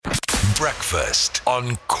Breakfast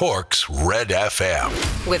on Cork's Red FM.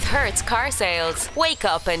 With Hertz Car Sales. Wake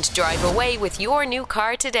up and drive away with your new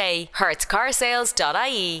car today.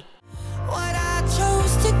 hertzcarsales.ie. What I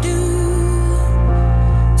chose to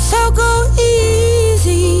do, so go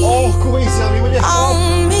easy. Oh, go easy on me, will you?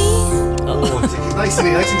 On me. Oh, nice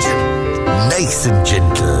and gentle. Nice and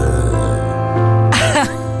gentle.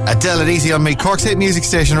 Adele and Easy on Me. Cork's hit music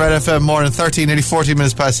station, Red FM, morning 13, nearly 14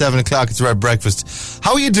 minutes past 7 o'clock. It's Red Breakfast.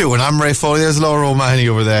 How are you doing? I'm Ray Foley. There's Laura O'Mahony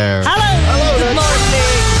over there. Hello. Good morning.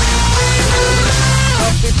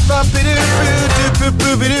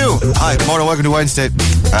 Hi, morning. Welcome to Wednesday.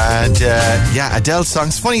 And Adele's song.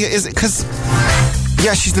 It's funny, is it? Because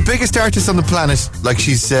she's the biggest artist on the planet. Like,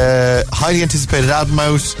 she's highly anticipated album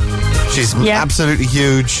out. She's absolutely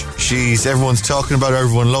huge. Everyone's talking about her.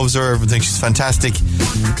 Everyone loves her. Everyone thinks she's fantastic.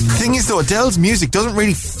 The thing is, though, Adele's music doesn't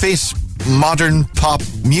really fit modern pop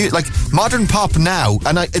music. Like, modern pop now,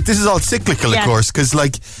 and this is all cyclical, of course, because,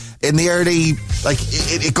 like, in the early, like,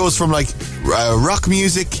 it goes from, like, rock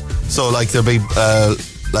music. So, like, there'll be,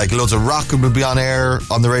 like, loads of rock will be on air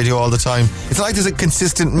on the radio all the time. It's not like there's a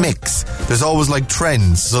consistent mix. There's always, like,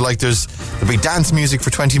 trends. So, like, there'll be dance music for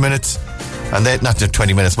 20 minutes. And then, not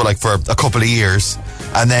 20 minutes, but like for a couple of years.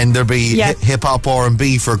 And then there'll be hip-hop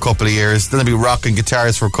R&B for a couple of years. Then there'll be rock and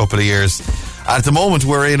guitars for a couple of years. And at the moment,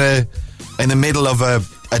 we're in the middle of a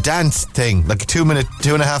dance thing, like a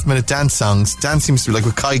 2.5 minute dance songs. Dance seems to be like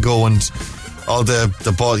with Kygo and all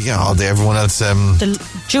everyone else. The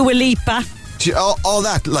Dua Lipa. All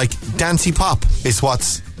that, like, dancey pop is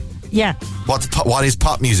what is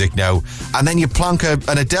pop music now. And then you plonk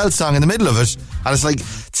an Adele song in the middle of it, and it's like,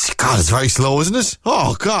 God, it's very slow, isn't it?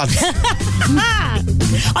 Oh, God.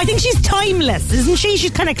 I think she's timeless, isn't she? She's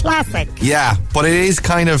kind of classic. Yeah, but it is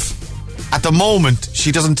kind of, at the moment,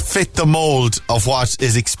 she doesn't fit the mould of what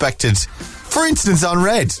is expected. For instance, on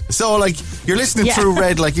Red. So, like, you're listening through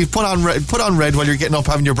Red, like, you put on Red while you're getting up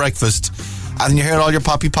having your breakfast, and you're hearing all your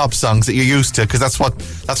poppy pop songs that you're used to, because that's what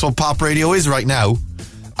pop radio is right now.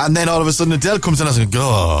 And then all of a sudden Adele comes in and I was like,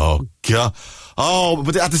 oh, God. Oh,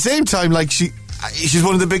 but at the same time, like, she's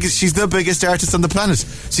the biggest artist on the planet.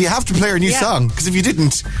 So you have to play her new song, because if you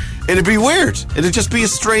didn't, it'd be weird. It'd just be a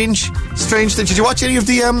strange thing. Did you watch any of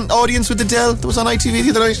the audience with Adele that was on ITV the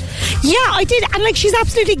other night? Yeah, I did. And, like, she's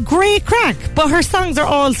absolutely great crack, but her songs are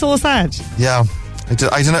all so sad. Yeah. I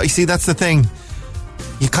don't know. You see, that's the thing.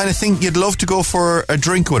 You kind of think you'd love to go for a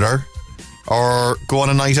drink with her or go on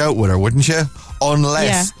a night out with her, wouldn't you?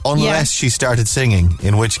 Unless she started singing,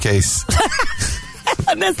 in which case...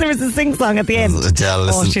 Unless there was a sing-song at the end. Adele,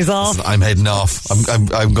 listen, she's off. Listen, I'm heading off.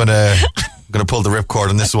 I'm gonna pull the ripcord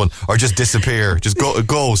on this one, or just disappear. Just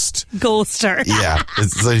ghost her. Yeah,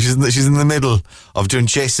 so she's in the middle of doing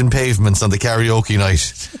Jason Pavements on the karaoke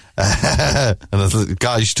night. And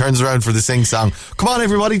God, she turns around for the sing-song. Come on,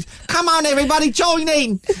 everybody, join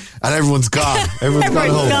in. And everyone's gone. Everyone's gone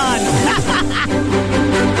home.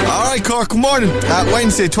 All right, Cork, good morning.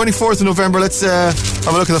 Wednesday, 24th of November. Let's have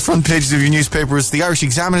a look at the front pages of your newspapers. The Irish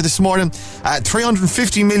Examiner this morning.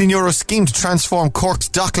 €350 million scheme to transform Cork's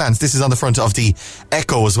docklands. This is on the front of the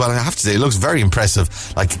Echo as well. And I have to say, it looks very impressive.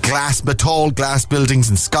 Like tall glass buildings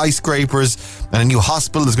and skyscrapers and a new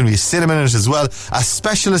hospital. There's going to be a cinema in it as well. A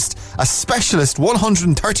specialist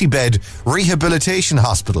 130-bed rehabilitation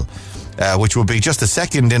hospital. Which will be just the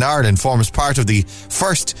second in Ireland, forms part of the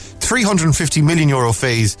first €350 million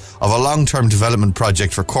phase of a long-term development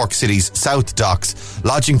project for Cork City's South Docks.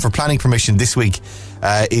 Lodging for planning permission this week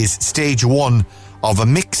is stage one of a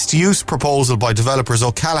mixed-use proposal by developers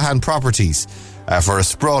O'Callaghan Properties for a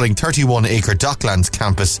sprawling 31-acre Docklands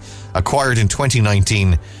campus acquired in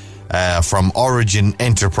 2019 from Origin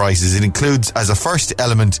Enterprises. It includes, as a first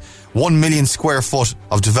element, 1 million square foot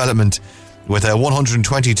of development with a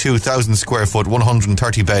 122,000 square foot,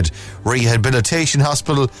 130-bed rehabilitation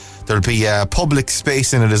hospital. There'll be a public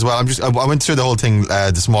space in it as well. I went through the whole thing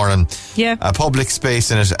this morning. Yeah. A public space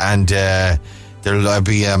in it, and there'll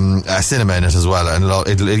be a cinema in it as well. And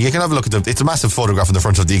you can have a look at it's a massive photograph in the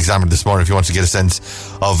front of the Examiner this morning if you want to get a sense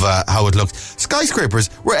of how it looks. Skyscrapers,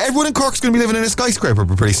 where everyone in Cork's going to be living in a skyscraper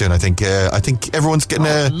pretty soon, I think. I think everyone's getting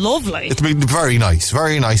lovely. It's been very nice,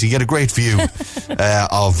 very nice. You get a great view of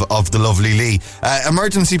the lovely Lee.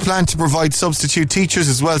 Emergency plan to provide substitute teachers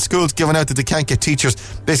as well. Schools giving out that they can't get teachers.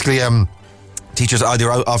 Basically, teachers either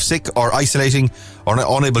off sick or isolating or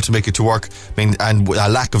unable to make it to work, and a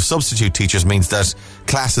lack of substitute teachers means that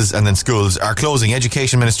classes and then schools are closing.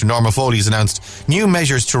 Education Minister Norma Foley has announced new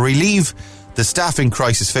measures to relieve the staffing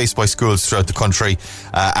crisis faced by schools throughout the country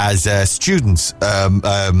as students,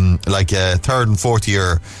 like third and fourth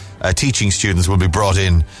year teaching students will be brought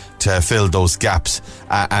in to fill those gaps.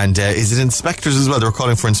 And is it inspectors as well? They're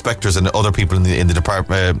calling for inspectors and other people in the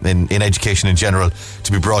department, in education in general,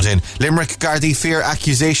 to be brought in. Limerick Gardaí fear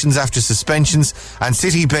accusations after suspensions, and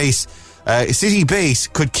City Base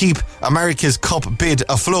could keep America's Cup bid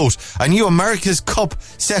afloat. A new America's Cup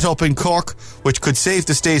set up in Cork, which could save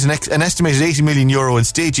the state an estimated €80 million in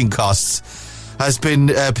staging costs, has been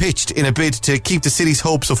pitched in a bid to keep the city's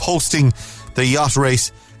hopes of hosting the yacht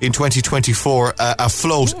race in 2024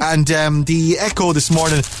 afloat. And the Echo this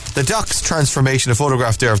morning, the docks transformation, a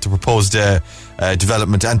photograph there of the proposed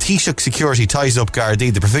development. And Taoiseach Security ties up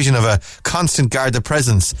Gardaí. The provision of a constant Garda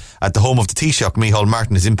presence at the home of the Taoiseach, Micheál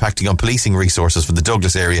Martin, is impacting on policing resources for the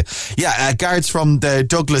Douglas area. Guards from the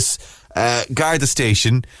Douglas Garda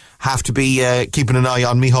station have to be keeping an eye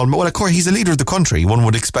on Micheál. Well, of course, he's a leader of the country. One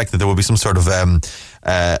would expect that there would be some sort of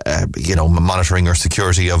monitoring or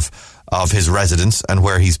security of his residence and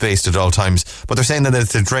where he's based at all times. But they're saying that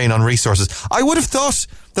it's a drain on resources. I would have thought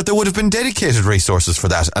that there would have been dedicated resources for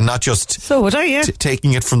that, and not just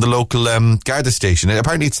taking it from the local Garda station.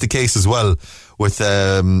 Apparently it's the case as well with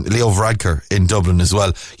Leo Varadkar in Dublin as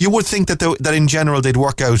well. You would think that that in general they'd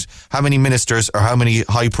work out how many ministers or how many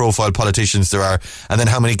high profile politicians there are, and then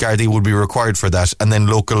how many Gardaí would be required for that, and then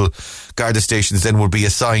local Garda stations then would be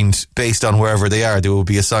assigned based on wherever they are. They will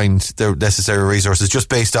be assigned their necessary resources just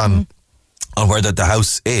based on where the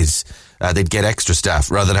house is. They'd get extra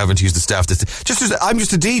staff rather than having to use the staff. I'm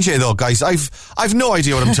just a DJ though, guys. I've no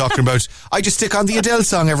idea what I'm talking about. I just stick on the Adele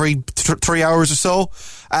song every 3 hours or so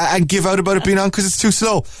and give out about it being on because it's too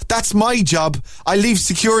slow. That's my job. I leave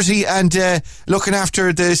security and looking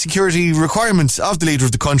after the security requirements of the leader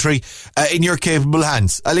of the country in your capable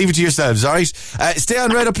hands. I leave it to yourselves, alright? Stay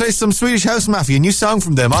on Red. I'll play some Swedish House Mafia. New song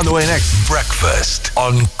from them on the way next. Breakfast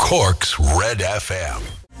on Cork's Red FM.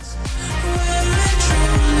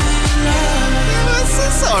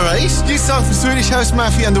 It's alright. New song from Swedish House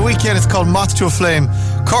Mafia on the weekend. It's called Moth to a Flame.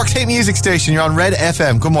 Cork's hit music station. You're on Red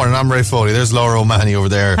FM. Good morning. I'm Ray Foley. There's Laura O'Mahony over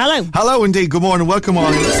there. Hello indeed. Good morning. Welcome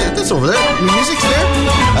on. That's over there. The music's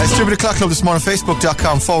there. It's 2 o'clock club this morning.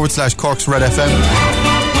 Facebook.com/Cork's Red FM.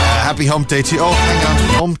 Happy hump day to you. Oh, hang on.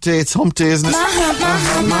 Hump day. It's hump day, isn't it?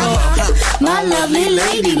 My lovely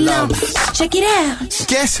lady lumps. Check it out.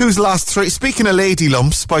 Guess who's lost 3? Speaking of lady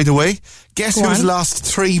lumps, by the way, guess who's lost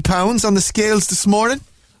 £3 on the scales this morning?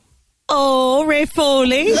 Oh, Ray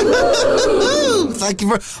Foley. Thank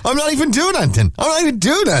you I'm not even doing anything. I'm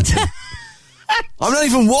not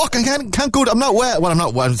even walking. I can't go. I'm not well. Well, I'm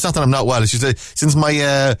not well. It's not that I'm not well. It's just since my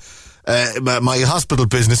hospital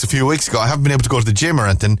business a few weeks ago, I haven't been able to go to the gym or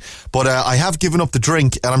anything, but I have given up the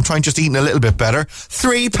drink and I'm trying just eating a little bit better.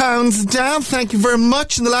 £3 down, thank you very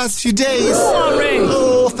much, in the last few days.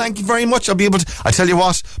 Oh, thank you very much. I'll be able to, I tell you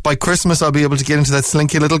what, by Christmas I'll be able to get into that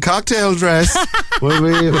slinky little cocktail dress. we'll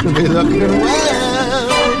be looking well.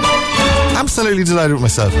 Absolutely delighted with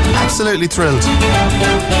myself. Absolutely thrilled.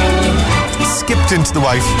 Skipped into the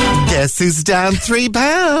wife. Guess who's down £3?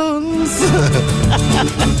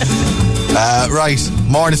 Right,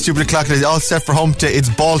 morning, stupid o'clock. All set for hump day. It's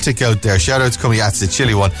Baltic out there. Shout out to coming. Yeah, it's a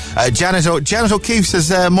chilly one. Janet O'Keefe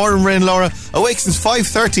says, morning rain, Laura. Awake since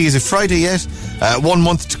 5:30. Is it Friday yet? 1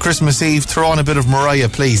 month to Christmas Eve. Throw on a bit of Mariah,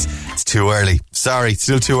 please. It's too early. Sorry,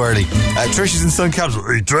 still too early. Trish is in Sun Capital.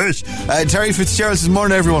 Hey, Trish. Terry Fitzgerald says,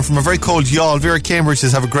 morning everyone from a very cold Youghal. Vera Cambridge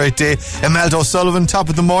says, have a great day. Imelda O'Sullivan, top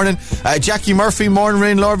of the morning. Jackie Murphy, morning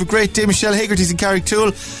rain, Laura, have a great day. Michelle Haggerty's in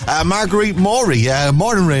Carricktool. Marguerite Maury,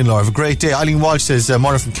 morning rain, Laura, have a great day. Eileen Walsh says,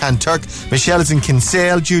 morning from Canturk. Michelle is in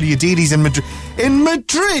Kinsale. Julia Didi's in Madrid. In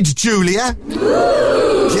Madrid, Julia.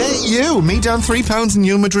 Yeah, you. Me down £3 and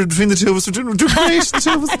you Madrid. Between the two of us, we're doing great. The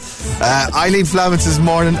two of us. Eileen Flavin says,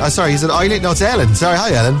 morning. Sorry, is it Eileen? No, it's Ellen. Sorry,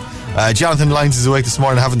 hi Ellen. Jonathan Lyons is awake this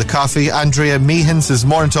morning having the coffee. Andrea Meehan says,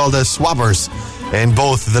 morning to all the swabbers in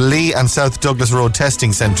both the Lee and South Douglas Road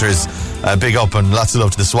testing centres. Big up and lots of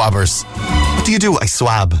love to the swabbers. What do you do? I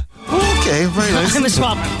swab. Okay, very nice. I'm a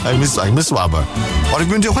swabber. I'm a swabber. What have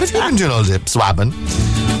you been doing? What have you been doing all day? Swabbing.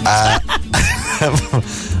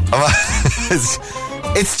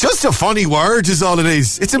 It's just a funny word is all it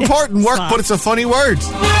is. It's important work, but it's a funny word.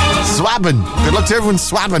 Swabbing. Good luck to everyone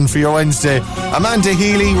swabbing for your Wednesday. Amanda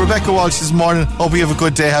Healy, Rebecca Walsh this morning. Hope you have a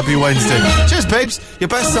good day. Happy Wednesday. Cheers, babes. Your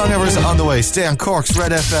best song ever is on the way. Stay on Cork's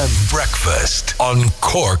Red FM. Breakfast on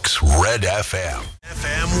Cork's Red FM.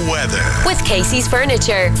 FM weather. With Casey's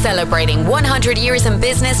Furniture, celebrating 100 years in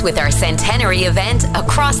business with our centenary event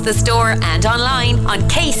across the store and online on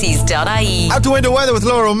caseys.ie. Out the window weather with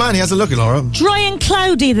Laura O'Mahony. How's it looking, Laura? Dry and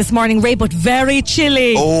cloudy this morning, Ray, but very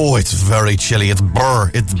chilly. Oh, it's very chilly. It's burr.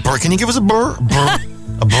 It's burr. Can you give us a burr? Burr.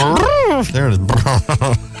 A burr? There it is.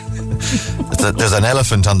 Burr. There's an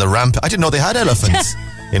elephant on the ramp. I didn't know they had elephants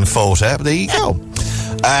in Fota. There you go.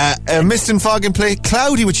 Mist and fog in play.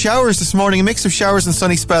 Cloudy with showers this morning. A mix of showers and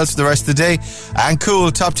sunny spells for the rest of the day. And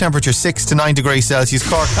cool. Top temperature 6 to 9 degrees Celsius.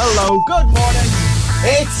 Cork. Hello. Good morning.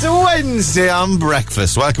 It's Wednesday on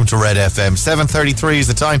breakfast. Welcome to Red FM. 7:33 is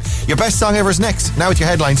the time. Your best song ever is next. Now with your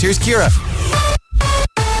headlines. Here's Ciara.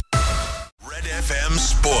 Red FM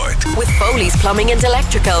Sport. With Foley's Plumbing and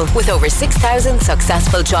Electrical, with over 6,000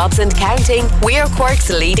 successful jobs and counting, we're Cork's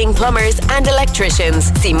leading plumbers and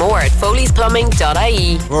electricians. See more at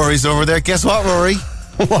foleysplumbing.ie. Rory's over there. Guess what, Rory?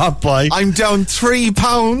 What, boy? I'm down 3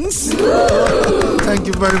 pounds. Thank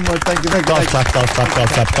you very much. Thank you. Golf clap.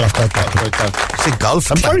 Say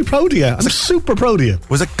golf I'm clap. very proud of you. I'm super proud of you.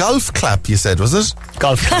 Was it golf clap you said, was it?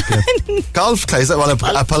 Golf clap, yeah. Golf clap, is that What's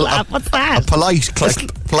that? a polite clap?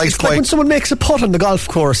 It's like when someone makes a putt on the golf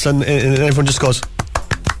course and everyone just goes...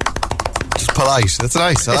 Just polite. That's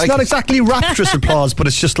nice. It's not exactly rapturous applause, but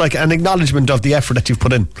it's just like an acknowledgement of the effort that you've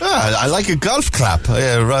put in. I like a golf clap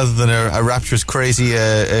rather than a rapturous, crazy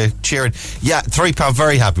cheering. Yeah, £3.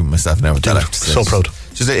 Very happy with myself now. So proud.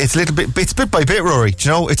 It's a little bit, it's bit by bit, Rory. Do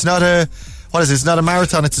you know, it's not a... What is it? It's not a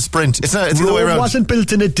marathon, it's a sprint. It's the other way around. Rome wasn't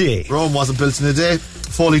built in a day. Rome wasn't built in a day.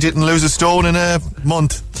 Foley didn't lose a stone in a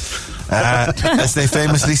month, as they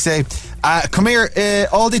famously say. Come here.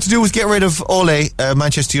 All they had to do was get rid of Ole,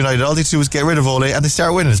 Manchester United. All they had to do was get rid of Ole, and they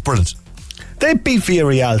start winning. It's brilliant. They beat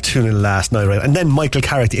Villarreal 2-0 last night, right? And then Michael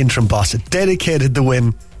Carrick, the interim boss, dedicated the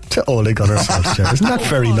win to Ole Gunnar Solskjaer. Isn't that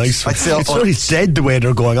very nice? I'd say it's very dead the way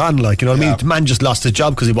they're going on, like, you know what I mean? The man just lost his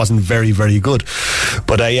job because he wasn't very, very good.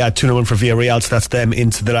 But 2-0 for Villarreal, so that's them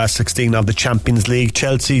into the last 16 of the Champions League.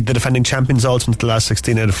 Chelsea, the defending champions, also into the last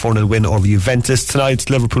 16 and a 4-0 win over Juventus. Tonight,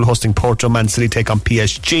 Liverpool hosting Porto, Man City take on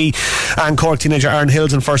PSG. And Cork teenager Aaron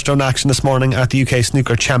Hill's in first round action this morning at the UK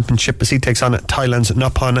Snooker Championship as he takes on Thailand's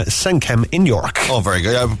Naphon Senkem in York. Oh, very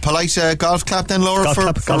good. Polite golf clap then, Laura,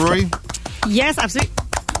 for Rory? Yes, absolutely.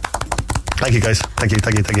 Thank you, guys. Thank you.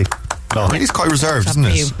 No. It is quite reserved, isn't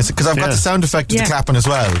it? Because I've got the sound effect of the clapping as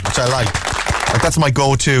well, which I like. That's my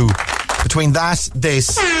go-to. Between that,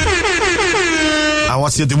 this, and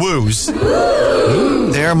what's the woos?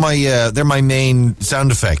 They're my main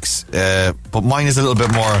sound effects. But mine is a little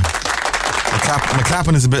bit more. My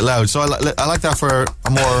clapping is a bit loud, so I like that for a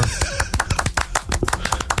more.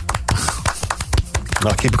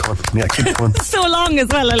 No, keep it going. Yeah, keep it going. So long as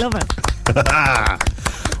well. I love it.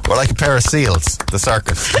 We're like a pair of seals, the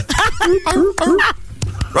circus.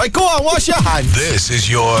 Right, go on, wash your hands. This is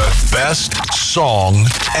your best song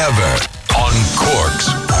ever on Cork's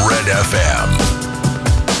Red FM.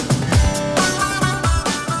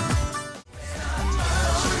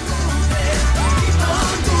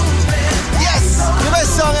 Yes, your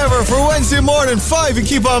best song ever for Wednesday morning, 5 and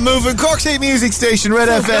keep on moving. Cork's 8 music station, Red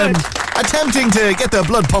FM. Attempting to get the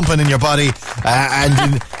blood pumping in your body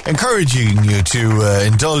and encouraging you to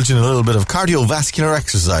indulge in a little bit of cardiovascular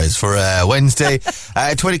exercise for Wednesday.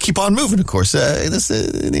 To keep on moving, of course. That's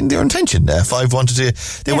their intention. 5 wanted to.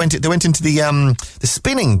 They went into the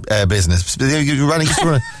spinning business. They were running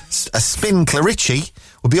a spin. Clarici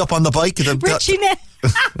will be up on the bike at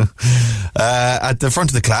the front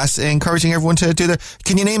of the class, encouraging everyone to do their.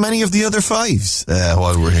 Can you name any of the other 5s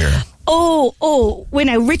while we're here? Wait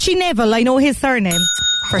now, Richie Neville, I know his surname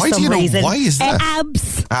for some reason. Why is that?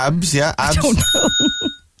 Abs. Abs, yeah, Abs. I don't know.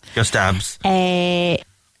 Just Abs.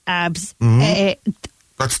 Abs.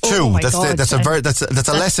 That's 2. Oh that's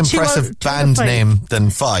a less impressive band name than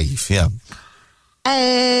 5. Yeah.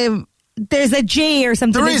 There's a J or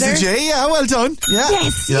something. There is a J. Yeah, well done. Yeah.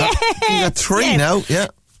 Yes. Yeah. Yes. You got 3 now. Yeah.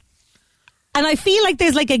 And I feel like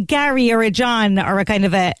there's like a Gary or a John or a kind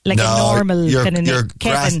of a normal kind of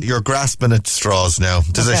name. You're grasping at straws now.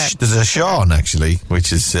 There's a Sean actually,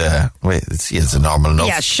 which is it's a normal enough.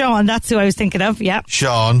 Yeah, Sean. That's who I was thinking of. Yeah,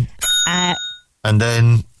 Sean. And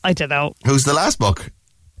then I don't know who's the last book.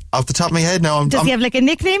 Off the top of my head now. Does he have like a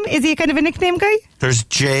nickname? Is he kind of a nickname guy? There's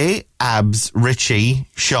Jay, Abs, Richie,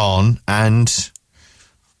 Sean, and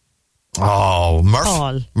Murph.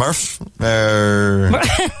 Paul. Murph.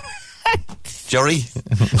 Jerry.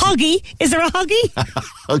 Hoggy. Is there a Hoggy?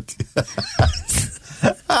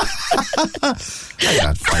 I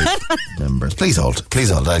got 5 members. Please hold.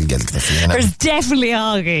 I'll get the feeling. There's definitely a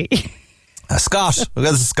Hoggy. Scott. We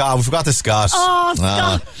forgot the Scott. Oh,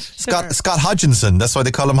 Scott. Scott Hodginson. That's why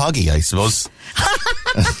they call him Hoggy, I suppose.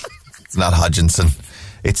 It's not Hodginson.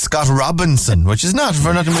 It's Scott Robinson, which is not a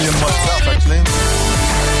million miles off, actually.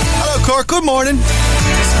 Hello, Cork. Good morning.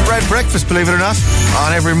 This is Red Breakfast, believe it or not,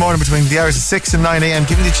 on every morning between the hours of 6 and 9 a.m,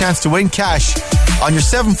 giving you a chance to win cash On your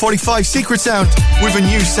 7:45 Secret Sound with a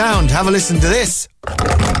new sound. Have a listen to this.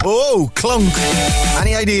 Oh, clunk.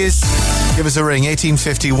 Any ideas? Give us a ring.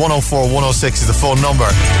 1850 104 106 is the phone number.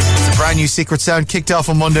 It's a brand new Secret Sound kicked off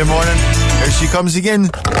on Monday morning. Here she comes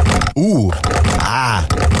again. Ooh. Ah.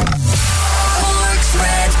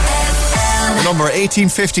 The number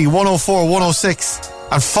 1850 104 106.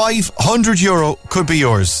 And €500 could be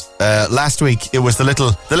yours. Last week it was the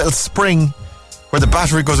little spring where the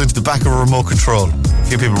battery goes into the back of a remote control. A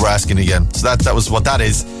few people were asking again. So that was what that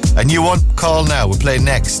is. A new one, call now. We'll play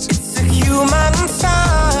next. It's a human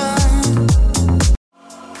sign.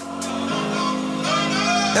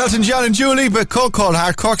 Elton John and Julie, but Call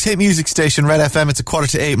Heart, Cork's hit music station, Red FM. It's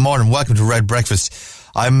 7:45 morning. Welcome to Red Breakfast.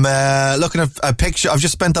 I'm looking at a picture. I've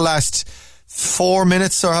just spent the last 4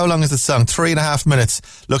 minutes, or how long is the song? 3.5 minutes,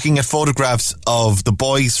 looking at photographs of the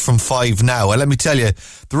boys from Five Now. And let me tell you,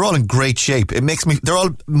 they're all in great shape. They're all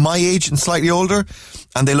my age and slightly older,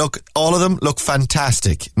 and all of them look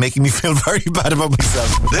fantastic, making me feel very bad about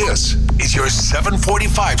myself. This is your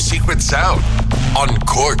 7:45 Secret Sound on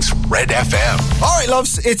Cork's Red FM. All right,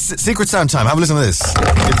 loves, it's Secret Sound time. Have a listen to this.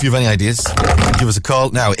 If you have any ideas, give us a call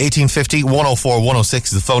now. 1850 104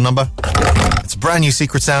 106 is the phone number. It's a brand new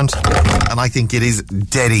Secret Sound, and I think it is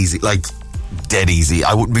dead easy. Like, dead easy.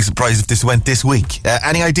 I wouldn't be surprised if this went this week.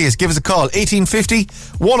 Any ideas? Give us a call. 1850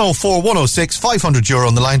 104 106. €500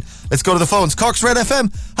 on the line. Let's go to the phones. Cork's Red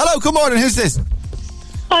FM. Hello, good morning. Who's this?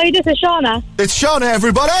 Hi, this is Shauna. It's Shauna,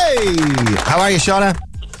 everybody. How are you, Shauna?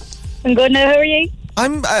 I'm good now. How are you?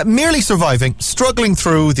 I'm merely surviving, struggling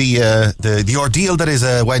through the ordeal that is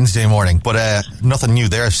a Wednesday morning, but nothing new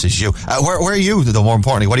there, says you. Where are you, though, more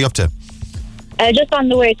importantly? What are you up to? Just on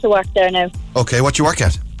the way to work there now. Okay, what do you work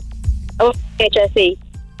at? Oh, HSE.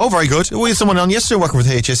 Oh, very good. We had someone on yesterday working with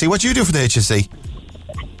the HSE. What do you do for the HSE?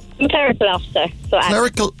 I'm a clerical officer. So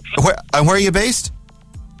Clerical? And where are you based?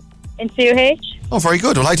 in CUH. Oh, very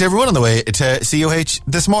good. Well, hi to everyone on the way to CUH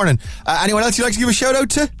this morning. Anyone else you'd like to give a shout out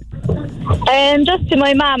to? Just to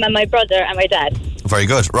my mum and my brother and my dad. Very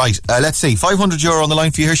good. Right, let's see. €500 on the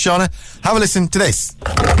line for you here, Shauna. Have a listen to this.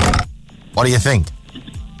 What do you think?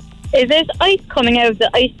 Is this ice coming out of the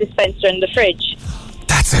ice dispenser in the fridge?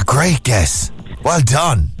 That's a great guess. Well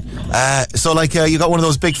done. So, you got one of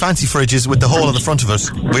those big fancy fridges with the hole in the front of it.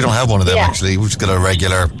 We don't have one of them, actually. We've just got a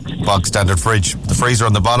regular, bog standard fridge. The freezer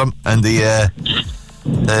on the bottom and the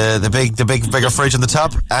bigger fridge on the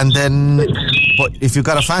top. And then, but if you've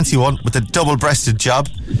got a fancy one with a double-breasted job,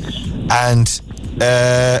 and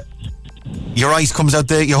your ice comes out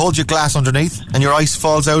there, you hold your glass underneath, and your ice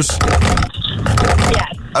falls out.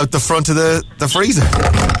 Out the front of the freezer.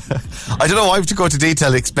 I don't know why I have to go into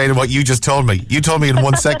detail explaining what you just told me. You told me in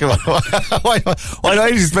 1 second. Why do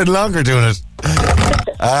I need to spend longer doing it?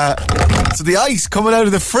 So the ice coming out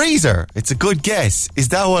of the freezer, it's a good guess. Is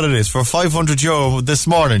that what it is for €500 this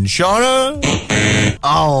morning? Shauna?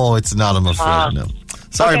 Oh, it's not, I'm afraid. No.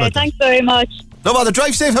 Sorry about that. Thanks very much. No bother.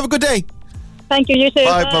 Drive safe. Have a good day. Thank you. You too.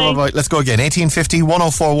 Bye. Let's go again. 1850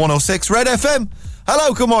 104 106 Red FM.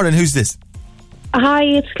 Hello, good morning. Who's this? Hi,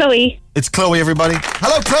 it's Chloe. It's Chloe, everybody.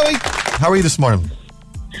 Hello, Chloe. How are you this morning?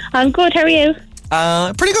 I'm good. How are you?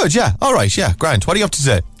 Pretty good, yeah. All right, yeah. Grant, what are you up to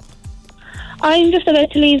today? I'm just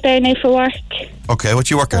about to leave there now for work. Okay, what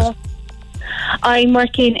do you work at? I'm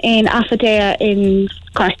working in Affadea in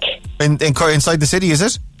Cork. In inside the city, is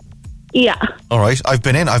it? Yeah. All right. I've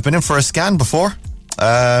been in for a scan before.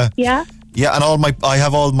 Yeah. Yeah, and I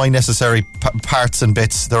have all my necessary parts and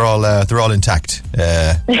bits. They're all intact.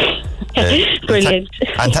 Brilliant.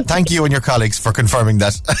 Thank you and your colleagues for confirming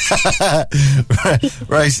that.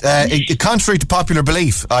 Right. Contrary to popular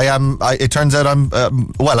belief, it turns out I'm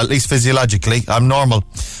at least physiologically, I'm normal.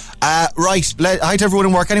 Right. Hi to everyone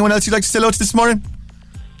in work. Anyone else you'd like to say hello to this morning?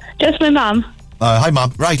 Just my mum. Hi,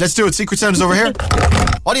 Mom. Right, let's do it. Secret Sound is over here.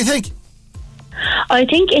 What do you think? I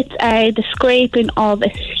think it's the scraping of a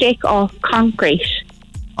stick off concrete.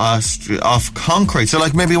 Off concrete. So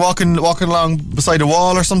maybe walking along beside a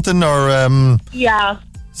wall or something, or Yeah.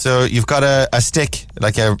 So you've got a stick,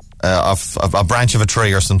 like a branch of a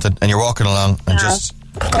tree or something, and you're walking along and just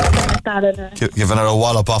like that, giving it a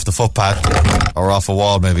wallop off the footpath or off a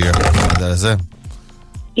wall, maybe. Or that is it.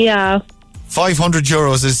 Yeah.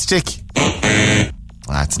 €500 a stick.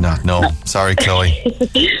 That's not. No, sorry, Chloe.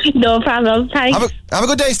 No problem. Thanks. Have a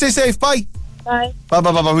good day. Stay safe. Bye. Bye.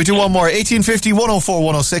 Bye. We do one more. 1850 104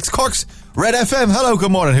 106 Cork's Red FM. Hello,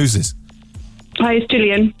 good morning. Who's this? Hi, it's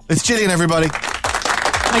Gillian. It's Gillian, everybody.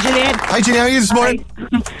 Hi, Gillian. Hi, Gillian. How are you this morning?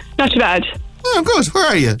 Not too bad. Oh, I'm good. Where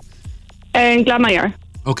are you? Glamire.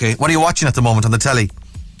 Okay. What are you watching at the moment on the telly?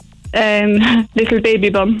 Little Baby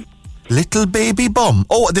Bum. Little Baby Bum.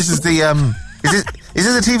 Oh, this is the Is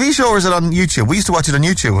it a TV show or is it on YouTube? We used to watch it on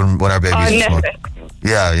YouTube when our babies were small.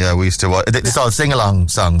 Yeah, we used to watch. It's all sing-along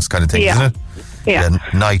songs kind of thing, isn't it? Yeah.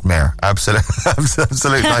 Nightmare. Absolute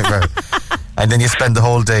nightmare. And then you spend the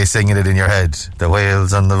whole day singing it in your head. The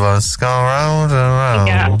wheels on the bus go round and round.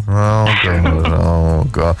 Yeah. Oh,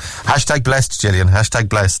 God. Hashtag blessed, Gillian. Hashtag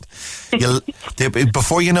blessed.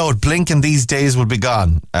 Before you know it, blinking, these days will be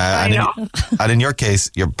gone. I know. And in your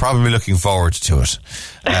case, you're probably looking forward to it.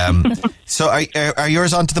 So are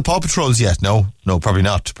yours onto the Paw Patrols yet? No, probably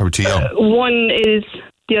not. Probably too young. One is,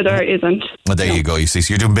 the other isn't. Well, there you go. You see,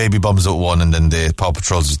 so you're doing Baby Bums at one, and then the Paw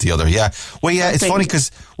Patrols is the other. Yeah. Well, yeah. It's funny because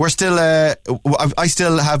we're still. I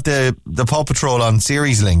still have the Paw Patrol on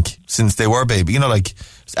Series Link since they were baby. You know, like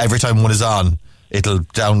every time one is on, it'll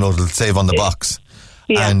download, it'll save on the box.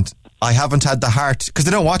 Yeah. And I haven't had the heart because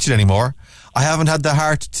they don't watch it anymore. I haven't had the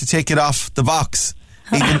heart to take it off the box.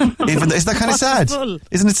 Even isn't that kind of sad?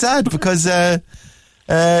 Isn't it sad because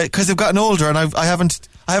they've gotten older and I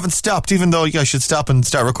haven't stopped, even though I should stop and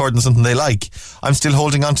start recording something they like. I'm still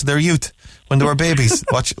holding on to their youth when they were babies,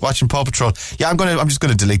 watching Paw Patrol. Yeah, I'm just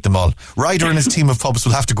going to delete them all. Ryder and his team of pups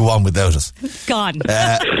will have to go on without us. Gone.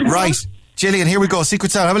 Right, Gillian, here we go.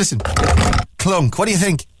 Secret sound. Have a listen. Clunk. What do you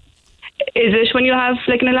think? Is it when you have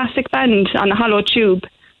like an elastic band on a hollow tube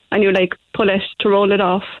and you like pull it to roll it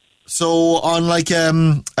off? So on like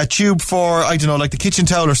a tube for, I don't know, like the kitchen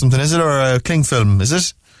towel or something, is it? Or a cling film, is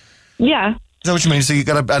it? Yeah. Is that what you mean? So you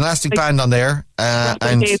got an elastic band on there.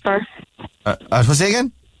 Wrapping paper. What's it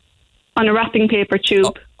again? On a wrapping paper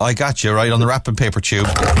tube. Oh, I got you, right, on the wrapping paper tube.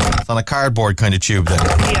 It's on a cardboard kind of tube then.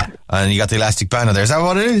 Yeah. And you got the elastic band on there. Is that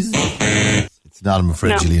what it is? It's not, I'm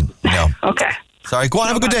afraid, No. Gillian. No. Okay. Sorry, go on,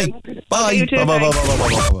 have a good day. Bye. You too, Bye. bye.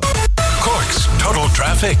 Cork's Total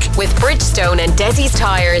Traffic. With Bridgestone and Desi's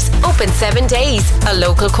Tyres, open 7 days. A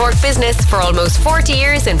local Cork business for almost 40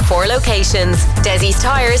 years in 4 locations.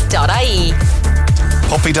 Desi'sTyres.ie.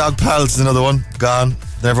 Puppy Dog Pals is another one. Gone.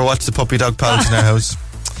 Never watched the Puppy Dog Pals in our house.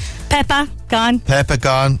 Peppa, gone. Peppa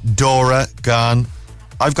gone. Dora gone.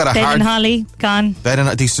 I've got a Ben hard... and Holly, gone. Ben and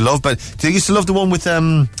they used to love, but they used to love the one with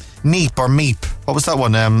Neep or Meep. What was that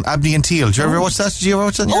one? Abney and Teal. Did you ever watch that? Did you ever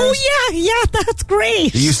watch that? Yeah, that's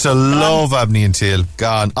great. They used to love Abney and Teal.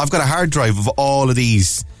 Gone. I've got a hard drive of all of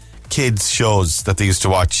these kids shows that they used to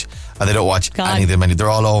watch, and they don't watch any of them. They're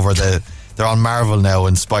all over they're on Marvel now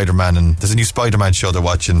and Spider-Man, and there's a new Spider-Man show they're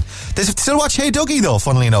watching. They still watch Hey Dougie though,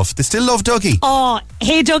 funnily enough. They still love Dougie. Oh,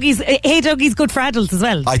 Hey Dougie's good for adults as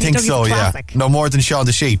well. I think so, yeah. classic. No more than Shaun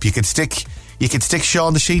the Sheep. You could stick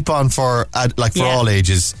Shaun the Sheep on for all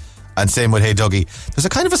ages, and same with Hey Dougie. There's a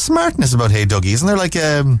kind of a smartness about Hey Dougie, isn't there? Like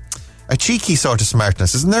a cheeky sort of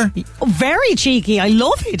smartness, isn't there? Very cheeky. I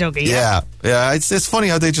love Hey Dougie. Yeah. It's funny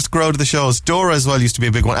how they just grow out of the shows. Dora as well used to be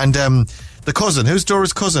a big one, and the cousin. Who's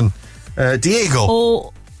Dora's cousin? Diego.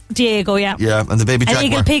 Oh, Diego, yeah. Yeah, and the baby And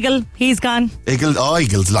Jaguar. Piggle, he's gone.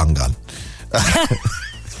 Eagle's long gone.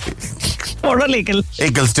 Or illegal.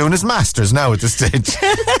 Eagle's doing his masters now at this stage.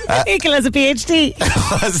 Eagle has a PhD.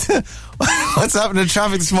 What's happening in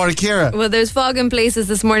traffic this morning, Ciara? Well, there's fog in places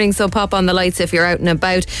this morning, so pop on the lights if you're out and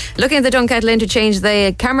about. Looking at the Dunkettle interchange,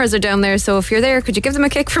 the cameras are down there, so if you're there, could you give them a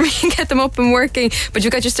kick for me and get them up and working? But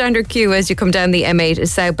you've got your standard queue as you come down the M8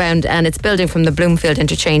 southbound, and it's building from the Bloomfield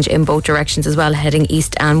interchange in both directions as well, heading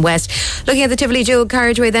east and west. Looking at the Tivoli dual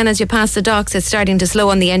carriageway then, as you pass the docks, it's starting to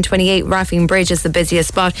slow on the N28. Raffing Bridge is the busiest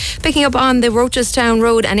spot. Picking up on the Rochestown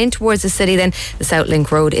Road and in towards the city then, the South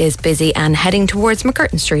Link Road is busy, and heading towards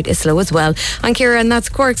McCurtain Street is slow as well. I'm Ciara, and that's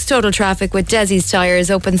Cork's Total Traffic with Desi's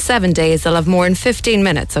Tyres, open 7 days. They'll have more in 15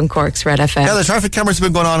 minutes on Cork's Red FM. Yeah, the traffic cameras have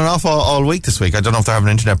been going on and off all week this week. I don't know if they're having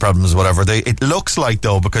internet problems or whatever. It looks like,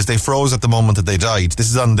 though, because they froze at the moment that they died. This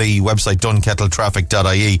is on the website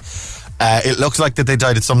dunkettletraffic.ie. It looks like that they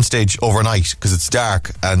died at some stage overnight because it's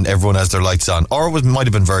dark and everyone has their lights on. Or it might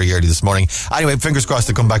have been very early this morning. Anyway, fingers crossed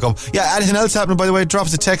they come back up. Yeah, anything else happening, by the way, drop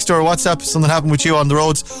us a text or a WhatsApp. Something happened with you on the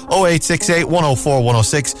roads. 0868 104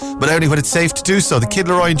 106. But only when it's safe to do so. The Kid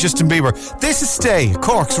Laroi and Justin Bieber. This is Stay,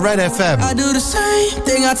 Cork's Red FM. I do the same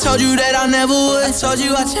thing I told you that I never would. I told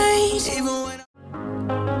you I changed, even when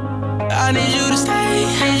I need you to stay.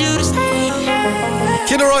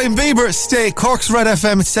 Kid Laroi and Bieber, Stay, Cork's Red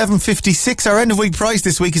FM at 7.56. Our end of week prize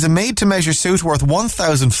this week is a made-to-measure suit worth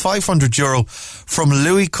 €1,500 from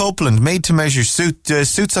Louis Copeland. Made-to-measure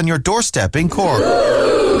suits on your doorstep in Cork.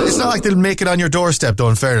 It's not like they'll make it on your doorstep, though,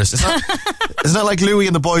 in fairness. It's not like Louis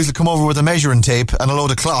and the boys will come over with a measuring tape and a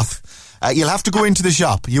load of cloth You'll have to go into the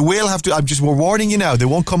shop. You will have to. We're warning you now. They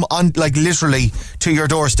won't come on, like, literally to your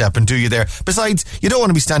doorstep and do you there. Besides, you don't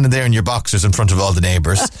want to be standing there in your boxers in front of all the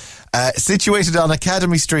neighbours. Situated on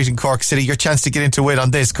Academy Street in Cork City, your chance to get into win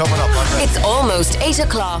on this coming up. It's almost 8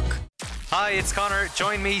 o'clock. Hi, it's Connor.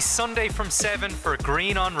 Join me Sunday from 7 for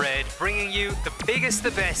Green on Red, bringing you the biggest,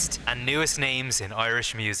 the best, and newest names in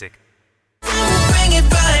Irish music. Bring it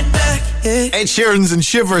right back. Ed Sheeran's and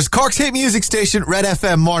Shivers, Cork's hit music station, Red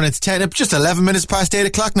FM. Morning, it's 10 up, just 11 minutes past 8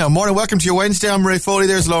 o'clock now. Morning, welcome to your Wednesday. I'm Ray Foley.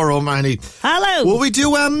 There's Laura O'Mahony. Hello. Will we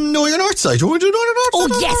do Know Your North Side? Will we do Know Your North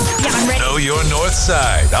Side? Oh, yes. Yeah, I'm ready. Know Your North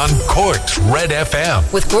Side on Cork's Red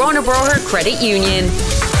FM. With Grona Broher Credit Union.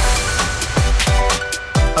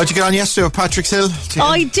 How'd you get on yesterday with Patrick's Hill?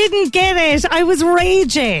 I didn't get it. I was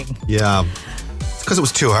raging. Yeah. It's because it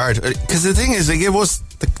was too hard. Because the thing is, they give us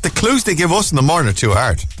the clues they give us in the morning are too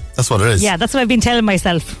hard. That's what it is. Yeah, that's what I've been telling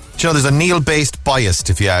myself. Do you know, there's a Neil-based bias,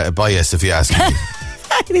 if you ask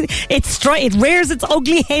me. It rears its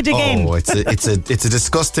ugly head again. Oh, it's a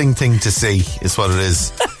disgusting thing to see, is what it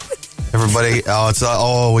is. Everybody,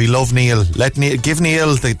 we love Neil. Give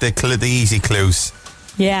Neil the easy clues.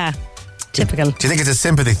 Yeah, typical. Do you think it's a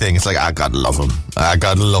sympathy thing? It's like, I gotta love him. I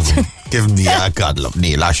gotta love him. Give him I gotta love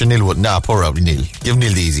Neil. Asher Neil would, poor old Neil. Give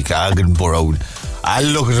Neil the easy, I give him poor old. I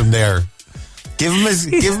look at him there. Give him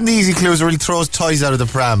the easy clues, or he'll throw his toys out of the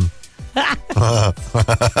pram.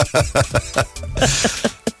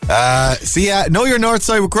 Know Your North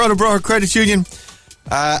Side with Grona Broher Credit Union.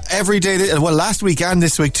 Every day, last week and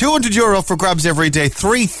this week, €200 for grabs every day,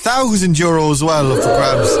 €3,000 as well for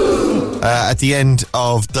grabs at the end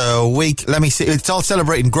of the week. Let me see, it's all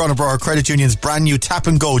celebrating Grona Broher Credit Union's brand new Tap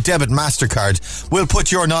and Go debit MasterCard. We'll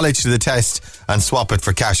put your knowledge to the test and swap it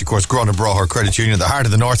for cash. Of course, Grona Broher Credit Union, the heart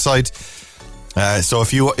of the North Side. So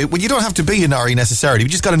if you don't have to be a Nari necessarily, you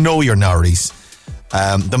just got to know your Naris.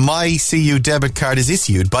 The MyCU debit card is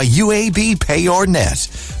issued by UAB Pay or Net,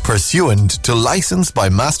 pursuant to license by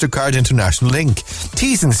MasterCard International Inc.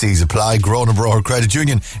 T's and C's apply. Grona Broher Credit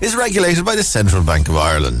Union is regulated by the Central Bank of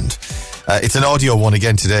Ireland. It's an audio one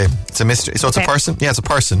again today. It's a mystery. So it's a person. Yeah, it's a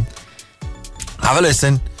person. Have a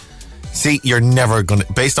listen. See, you're never going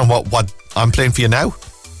to, based on what I'm playing for you now,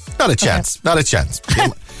 not a chance. Okay. Not a chance.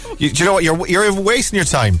 Do you know what? You're wasting your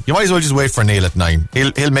time. You might as well just wait for Neil at 9.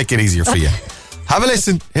 He'll make it easier for you. Have a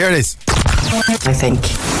listen. Here it is. I think.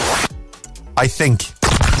 I think.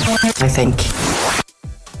 I think.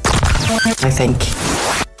 I think.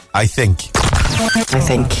 I think. I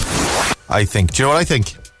think. I think. Do you know what I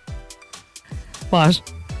think? What?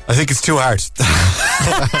 I think it's too hard.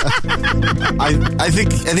 I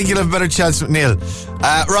think you'll have a better chance with Neil.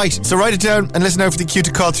 Right, so write it down and listen out for the cue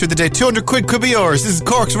to call through the day. 200 quid could be yours. This is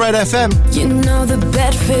Cork's Red FM. You know the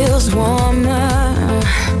bed feels warmer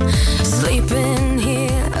sleeping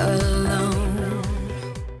here alone.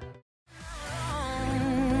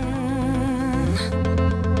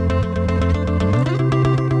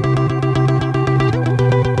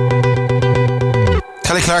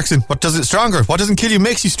 Kelly Clarkson, what does it stronger? What doesn't kill you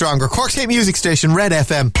makes you stronger. Cork's hit music station, Red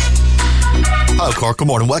FM. Hello Cork, good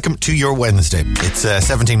morning. Welcome to your Wednesday. It's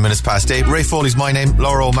 17 minutes past 8. Ray Foley's my name.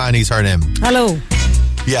 Laura O'Mahony's her name. Hello.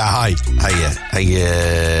 Yeah, hi.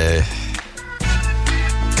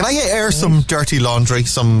 Can I air some dirty laundry?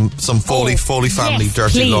 Some Foley family yes,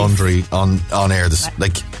 dirty please. laundry on air. This,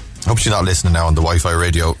 like, I hope she's not listening now on the Wi-Fi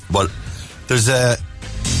radio. But there's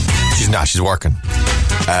she's working.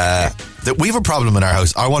 We have a problem in our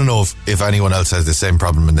house. I want to know if anyone else has the same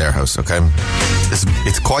problem in their house, okay?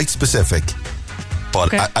 It's quite specific,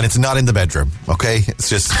 but and it's not in the bedroom, okay? It's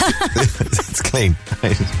just it's clean.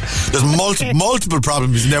 There's multiple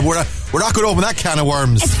problems in there. We're not going to open that can of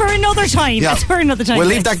worms. It's for another time. Yeah. It's for another time. We'll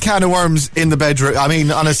leave that can of worms in the bedroom. I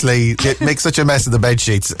mean, honestly, it makes such a mess of the bed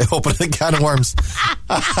sheets. Open the can of worms.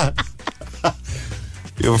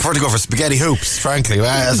 You prefer to go for spaghetti hoops, frankly.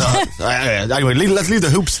 Anyway, let's leave the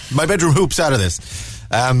hoops, my bedroom hoops, out of this.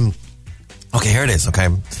 Okay, here it is. Okay,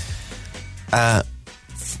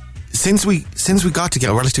 since we got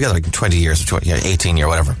together, we're together like 20 years, 18 years,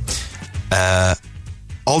 whatever.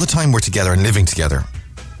 All the time we're together and living together.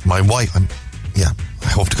 My wife, I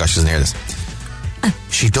hope to God she doesn't hear this.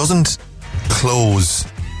 She doesn't close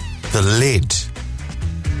the lid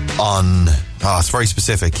on. It's very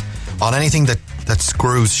specific on anything that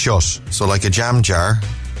screws shut. So like a jam jar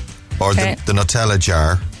or the Nutella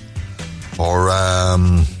jar or I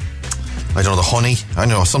don't know, the honey. I don't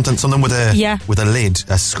know, something with a lid,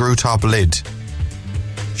 a screw top lid.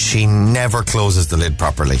 She never closes the lid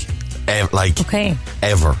properly.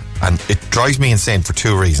 Ever. And it drives me insane for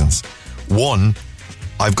two reasons. One,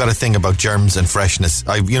 I've got a thing about germs and freshness.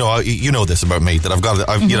 You know this about me, that I've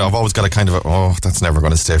always got a kind of that's never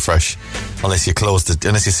going to stay fresh unless you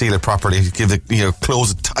unless you seal it properly,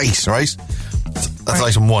 close it tight, right? That's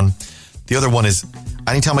item one. The other one is,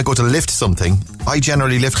 anytime I go to lift something, I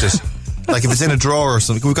generally lift it. Like if it's in a drawer or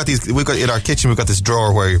something, we've got in our kitchen, we've got this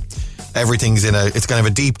drawer where everything's it's kind of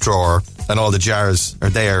a deep drawer and all the jars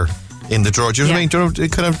are there in the drawer. Do you know what I mean? Do you know what I'm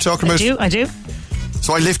kind of talking about? I do.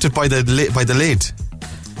 So I lift it by the lid.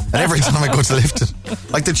 And every time I go to lift it,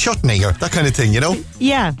 like the chutney or that kind of thing,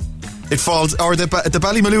 Yeah. it falls. Or the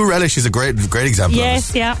Ballymaloo relish is a great example. Yes,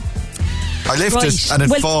 of it. yeah. I lift it and it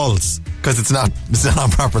falls because it's not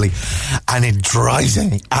on properly, and it drives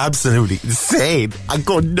me absolutely insane. I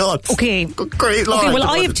go nuts. Okay. Great Lord. Okay, well,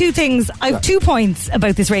 I have two things. I have 2 points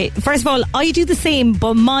about this, Ray. First of all, I do the same,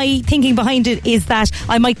 but my thinking behind it is that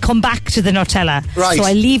I might come back to the Nutella. Right. So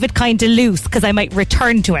I leave it kind of loose because I might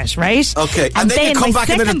return to it, right? Okay. And then you come back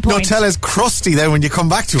and the Nutella's crusty then when you come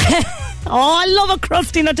back to it. Oh, I love a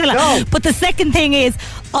crusty Nutella. No. But the second thing is,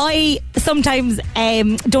 I sometimes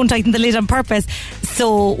don't tighten the lid on purpose.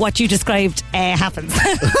 So what you described happens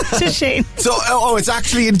to Shane. So, it's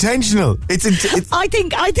actually intentional. It's I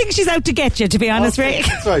think she's out to get you, to be honest, Ray.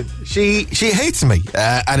 That's right. She hates me,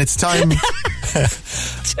 and it's time to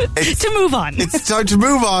move on. It's time to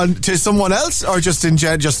move on to someone else, or just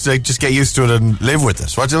get used to it and live with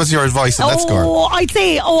it. What's your advice on that score? I'd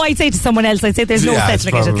say to someone else. I'd say there's no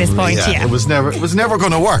settling it at this point. Yeah. It was never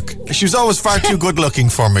going to work. She was always far too good looking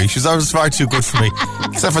for me. She was always far too good for me,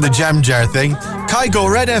 except for the jam jar thing. Kygo,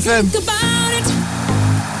 Red FM. Think about it.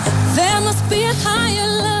 There must be a higher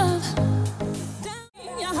love.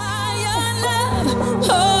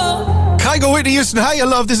 Oh. Kygo, Whitney Houston, hiya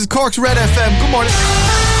love. This is Cork's Red FM. Good morning.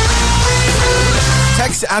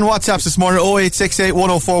 Text and WhatsApps this morning 0868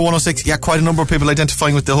 104 106. Yeah, quite a number of people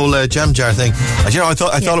identifying with the whole jam jar thing. And I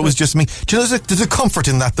thought it was just me. Do you know there's a comfort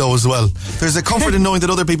in that though as well. There's a comfort in knowing that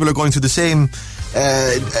other people are going through the same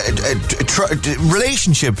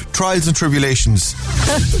relationship trials and tribulations,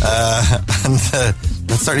 and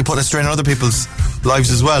that's certainly put a strain on other people's lives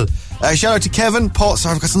as well. Shout out to Kevin, Paul.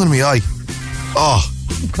 Sorry, I've got something in my eye. Oh,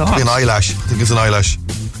 God. An eyelash. I think it's an eyelash.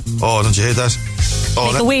 Oh, don't you hate that?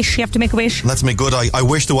 Oh, make a wish. You have to make a wish. That's my good eye. I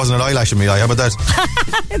wish there wasn't an eyelash in my eye. How about that?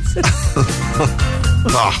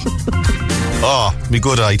 Me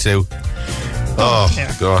good eye too. Oh,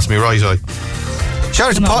 gosh, me right eye.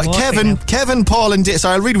 Shout out to Kevin, Paul and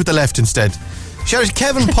sorry, I'll read it with the left instead. Shout out to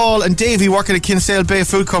Kevin, Paul and Davey working at Kinsale Bay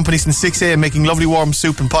Food Company since 6 a.m. making lovely warm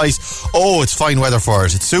soup and pies. Oh, it's fine weather for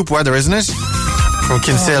it. It's soup weather, isn't it? From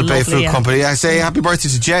Kinsale Bay Food Company. I say happy birthday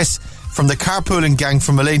to Jess from the carpooling gang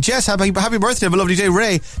from Elaine. Jess, happy birthday. Have a lovely day.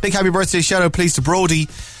 Ray, big happy birthday shout out please to Brody,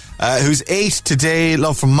 who's 8 today.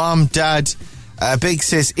 Love from Mom, Dad, big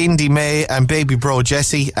sis Indy May and baby bro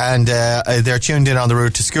Jesse, and they're tuned in on the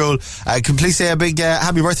route to school. Can please say a big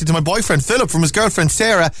happy birthday to my boyfriend Philip from his girlfriend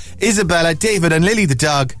Sarah, Isabella, David and Lily the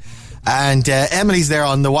dog. And Emily's there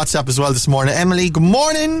on the WhatsApp as well this morning. Emily, good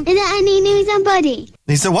morning. Is there any news on Buddy?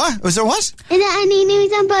 Is there what? Is there what? Is there any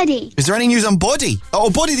news on Buddy? Is there any news on Buddy? Oh,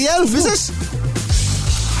 Buddy the elf, is it?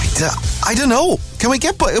 I don't know. Can we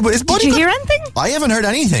get is Buddy? Did you hear anything? I haven't heard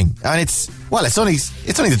anything, and it's only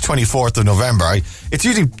the 24th of November. It's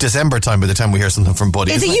usually December time by the time we hear something from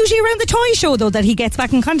Buddy. Is it usually around the toy show though that he gets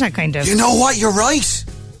back in contact, kind of? You know what? You're right.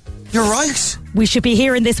 You're right. We should be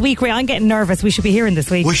hearing this week, Ray. I'm getting nervous. We should be hearing this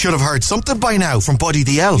week. We should have heard something by now from Buddy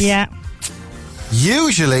the elf. Yeah.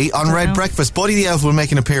 Usually on Red Breakfast, Buddy the elf will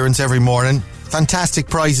make an appearance every morning. Fantastic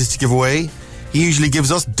prizes to give away. He usually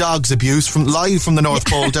gives us dogs abuse live from the North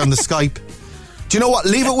Pole down the Skype. Do you know what?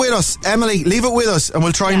 Leave it with us, Emily. Leave it with us, and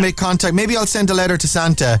we'll try and make contact. Maybe I'll send a letter to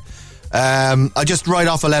Santa. I'll just write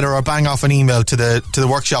off a letter or bang off an email to the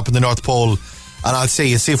workshop in the North Pole, and I'll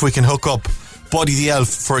see if we can hook up Buddy the elf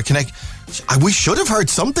for a connect. We should have heard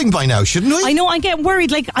something by now, shouldn't we? I know, I get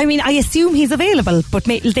worried. I assume he's available, but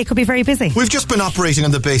they could be very busy. We've just been operating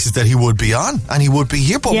on the basis that he would be on and he would be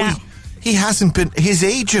here, but he hasn't been. His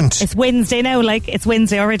agent. It's Wednesday now, it's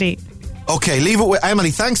Wednesday already. Okay, leave it with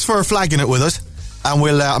Emily. Thanks for flagging it with us, and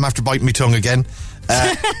we'll. I'm after biting my tongue again.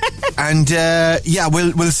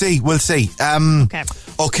 We'll see. We'll see.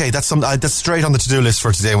 Okay, that's straight on the to-do list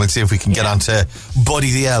for today, and we'll see if we can get on to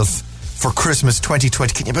Buddy the elf for Christmas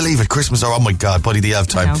 2020. Can you believe it? Christmas, oh my God, Buddy the elf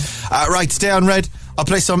time. Right, stay on Red. I'll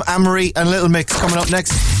play some Amory and Little Mix coming up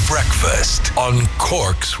next. Breakfast on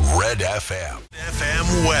Cork's Red FM.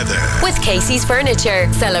 FM weather. With Casey's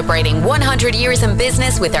Furniture, celebrating 100 years in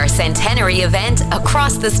business with our centenary event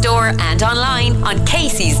across the store and online on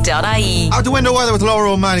caseys.ie. Out the window weather with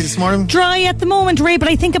Laura O'Malley this morning. Dry at the moment, Ray, but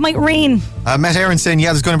I think it might rain. Matt Aaron saying,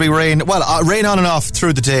 yeah, there's going to be rain. Well, rain on and off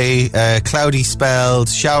through the day. Cloudy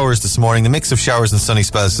spells, showers this morning. The mix of showers and sunny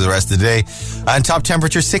spells for the rest of the day. And top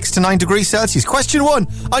temperature 6 to 9 degrees Celsius. Question 1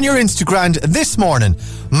 on your Instagram this morning.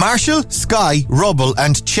 Marshall, Sky, Rubble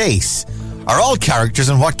and Chase are all characters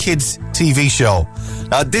in what kids' TV show?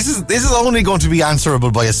 Now, this is only going to be answerable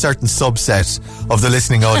by a certain subset of the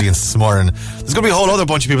listening audience this morning. There's going to be a whole other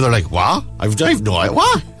bunch of people that are like, what? I've no idea.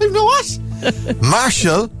 What? I've no what?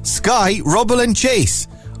 Marshall, Sky, Rubble and Chase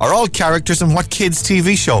are all characters in what kids'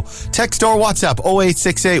 TV show? Text or WhatsApp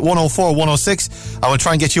 0868 104 106. I will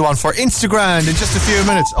try and get you on for Instagram in just a few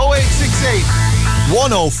minutes. 0868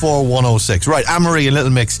 104 106. Right, Anne-Marie and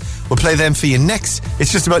Little Mix. We'll play them for you next.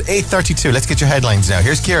 It's just about 8:32. Let's get your headlines now.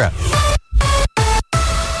 Here's Ciara.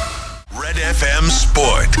 Red FM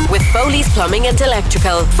Sport. With Foley's Plumbing and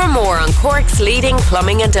Electrical. For more on Cork's leading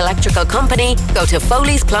plumbing and electrical company, go to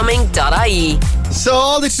foleysplumbing.ie. So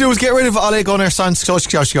all they do is get rid of Ole Gunnar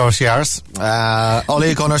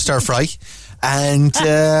Ole Gunnar stir fry, and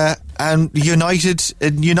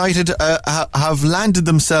United have landed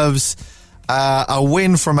themselves a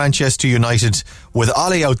win for Manchester United with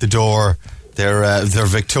Ole out the door. They're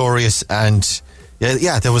victorious, and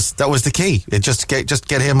yeah, that was the key. It just get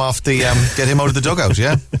him off the get him out of the dugout.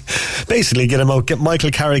 Yeah, basically get him out. Get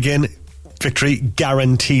Michael Carrigan. Victory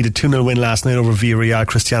guaranteed. A 2-0 win last night over Villarreal.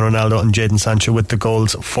 Cristiano Ronaldo and Jadon Sancho with the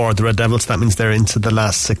goals for the Red Devils. That means they're into the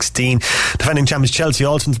last 16. Defending champions Chelsea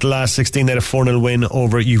also into the last 16. They had a 4-0 win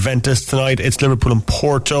over Juventus tonight. It's Liverpool and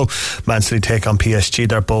Porto. Man City take on PSG.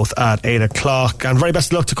 They're both at 8 o'clock. And very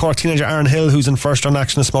best of luck to Cork teenager Aaron Hill, who's in first round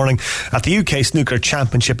action this morning at the UK Snooker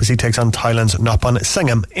Championship as he takes on Thailand's Noppon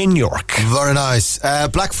Singham in York. Very nice.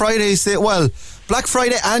 Black Friday, Black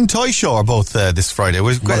Friday and Toy Show are both this Friday.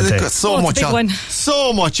 We've got so much on.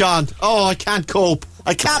 So much on. Oh, I can't cope.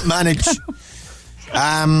 I can't manage.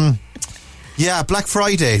 Yeah, Black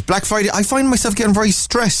Friday. I find myself getting very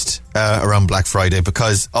stressed around Black Friday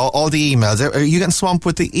because all the emails. Are you getting swamped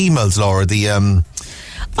with the emails, Laura?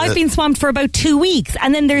 I've been swamped for about 2 weeks,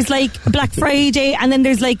 and then there's like Black Friday, and then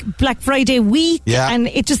there's like Black Friday week, and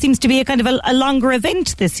it just seems to be a kind of a longer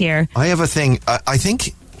event this year. I have a thing. I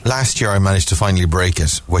think last year I managed to finally break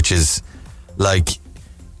it, which is like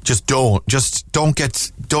just don't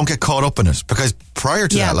get caught up in it, because prior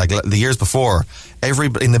to that, like the years before,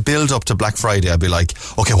 in the build up to Black Friday, I'd be like,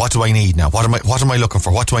 okay, what do I need now? What am I looking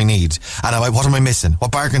for? What do I need? And what am I missing? What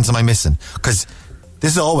bargains am I missing? Because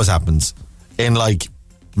this always happens in like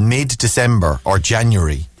mid-December or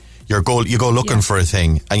January. You go looking for a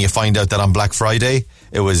thing, and you find out that on Black Friday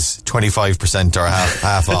it was 25% or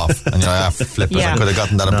half off, and you're like, flip it. I could have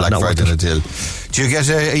gotten that on Black Friday in a deal. Do you get?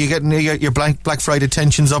 Are you getting your Black Friday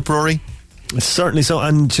tensions up, Rory? Certainly so.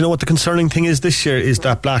 And do you know what the concerning thing is this year is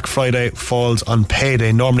that Black Friday falls on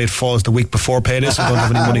payday. Normally it falls the week before payday, so you don't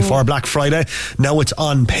have any money for Black Friday. Now it's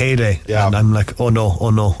on payday. Yeah. And I'm like, oh no,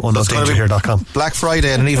 dangerhere.com. Black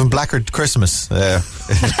Friday and an even blacker Christmas for the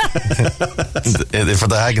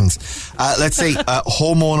Haggans. Let's see,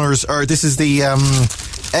 homeowners, this is the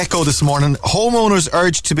Echo this morning. Homeowners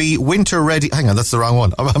urged to be winter ready. Hang on, that's the wrong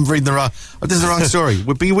one. I'm reading the wrong. This is the wrong story.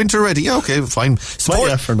 Would be winter ready. Yeah, okay, fine.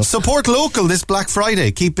 Support local this Black Friday.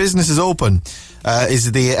 Keep businesses open.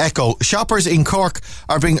 Is the Echo. Shoppers in Cork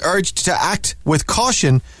are being urged to act with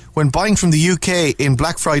caution when buying from the UK in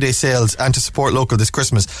Black Friday sales and to support local this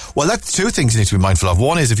Christmas. Well, that's two things you need to be mindful of.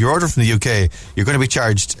 One is if you're ordering from the UK, you're going to be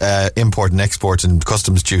charged import and export and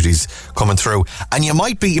customs duties coming through. And you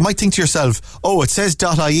might think to yourself, oh, it says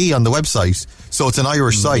 .ie on the website, so it's an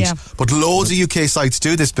Irish site. Yeah. But loads of UK sites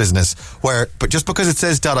do this business but just because it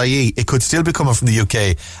says .ie, it could still be coming from the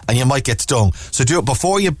UK and you might get stung. So do it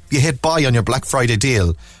before you hit buy on your Black Friday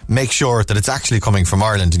deal. Make sure that it's actually coming from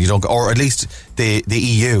Ireland and you don't, or at least the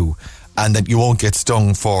EU, and that you won't get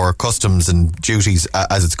stung for customs and duties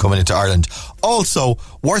as it's coming into Ireland. Also,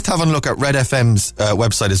 worth having a look at Red FM's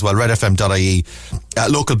website as well, redfm.ie.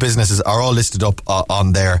 Local businesses are all listed up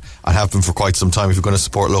on there and have been for quite some time. If you're going to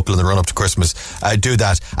support local in the run up to Christmas, do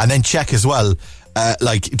that, and then check as well.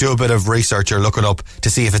 Do a bit of research or looking up to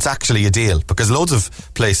see if it's actually a deal, because loads of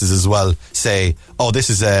places as well say, oh, this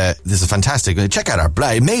is fantastic, check out our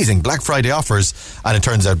amazing Black Friday offers, and it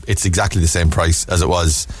turns out it's exactly the same price as it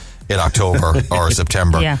was in October or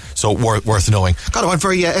September. Yeah. So worth knowing. God, I went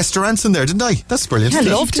very Esther Ranson there, didn't I? That's brilliant. I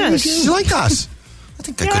loved it. Did you like that? I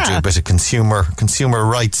think I could do a bit of consumer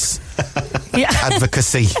rights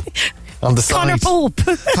advocacy on the side.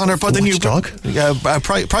 Connor Pope, the new dog.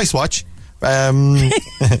 Price Watch.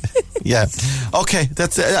 Yeah. Okay.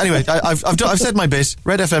 That's anyway. I've said my bit.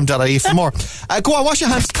 RedFM.ie for more. Go on, wash your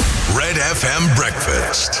hands. Red FM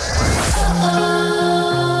breakfast.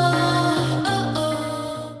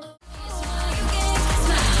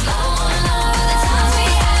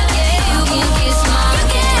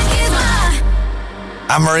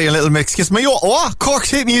 Anne-Marie, a little mix. Kiss me. Oh, Cork's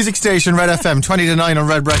hit music station, Red FM, 20 to 9 on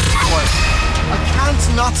Red Breakfast. I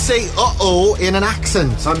can't not say uh-oh in an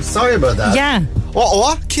accent. I'm sorry about that. Yeah.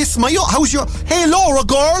 Uh-oh, kiss my how's your... Hey, Laura,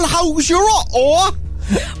 girl, how's your uh-oh?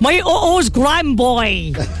 My uh-oh's grand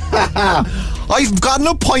boy. I've got an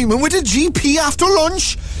appointment with a GP after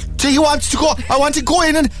lunch. He wants to go... I want to go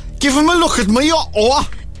in and give him a look at my uh-oh.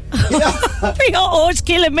 Yeah. My uh-oh's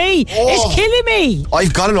killing me. It's killing me.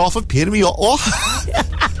 I've got an awful pain in me uh-oh.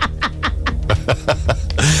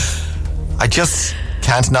 I just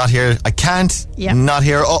can't not hear... I can't not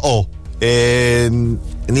hear uh-oh in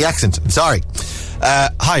the accent. I'm sorry.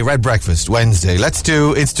 Hi, Red Breakfast, Wednesday. Let's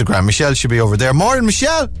do Instagram. Michelle should be over there. Morning,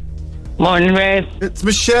 Michelle. Morning, Red. It's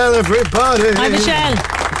Michelle, everybody. Hi, Michelle.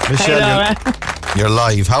 Michelle, Hi, Laura. you're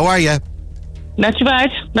live. How are you? Not too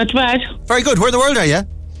bad. Not too bad. Very good. Where in the world are you?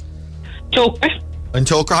 Toker. In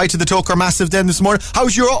Toker. Hi to the Toker Massive then this morning.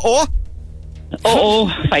 How's your uh-oh?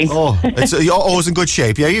 Fine. Your uh-oh's in good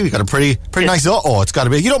shape. Yeah, you got a pretty nice uh-oh. It's got to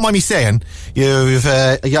be. You don't mind me saying.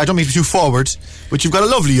 I don't mean to be too forward, but you've got a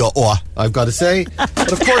lovely uh-oh, I've got to say.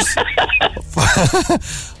 But of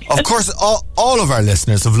course, all of our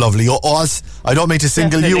listeners have lovely uh-ohs. I don't mean to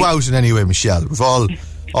single you out in any way, Michelle. We've all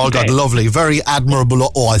got lovely, very admirable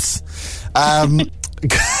uh-ohs. Come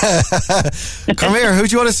here. Who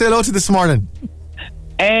do you want to say hello to this morning?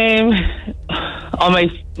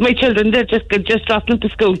 My children, they just dropped them to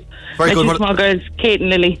school. Very good. My two small girls, Kate and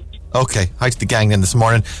Lily. Okay, hi to the gang then this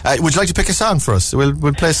morning. Would you like to pick a song for us?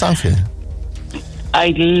 We'll play a song for you.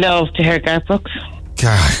 I'd love to hear Garth Brooks.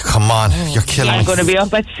 God, come on, you're killing me. I'm going to be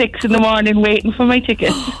up at 6 in the morning waiting for my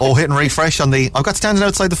ticket. Oh, hit and refresh on the... I've got standing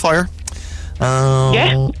outside the fire.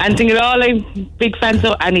 Yeah, anything at all. I'm big fans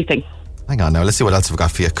of anything. Hang on now, let's see what else I've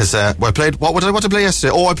got for you. Because I played... What did I play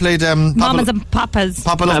yesterday? Oh, I played... Mamas and Papas.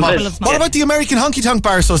 Papa Loves Mamas. What about the American Honky Tonk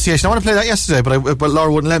Bar Association? I want to play that yesterday, but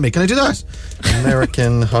Laura wouldn't let me. Can I do that?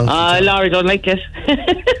 American Honky Tonk... Laura don't like it.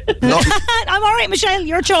 I'm all right, Michelle.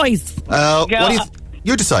 Your choice. What do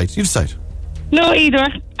you decide. You decide. No, either.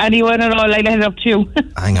 Anyone at all. I let it up to you.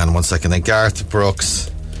 Hang on 1 second then. Garth Brooks.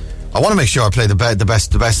 I want to make sure I play the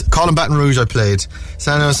best. Colin Baton Rouge I played.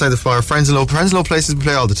 Standing Outside the Fire. Friends in Low Places we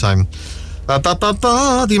play all the time. The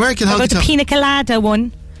American Honky Tonk. How about the Pina Colada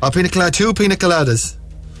one? Pina Colada. 2 Pina Coladas.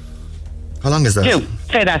 How long is that? 2.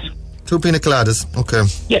 Say that. 2 Pina Coladas. Okay.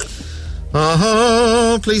 Yep.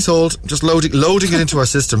 Please hold. Just loading it into our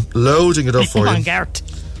system. Loading it up for you. Come on, Garth.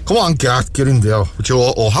 Come on, Garth, get in there with your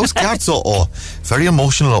uh-oh. How's Garth's uh-oh? Very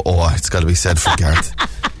emotional uh-oh, it's got to be said for Garth.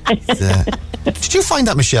 Did you find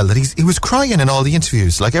that, Michelle, that he was crying in all the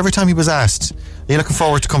interviews? Like every time he was asked, are you looking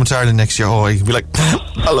forward to coming to Ireland next year? Oh, he'd be like,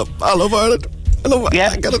 I love Ireland.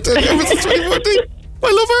 I got to tell you, ever since 2014.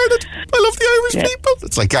 I love Ireland. I love the Irish people.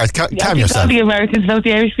 It's like, Garth, calm yourself. The Americans love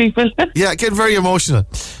the Irish people. Yeah, getting very emotional.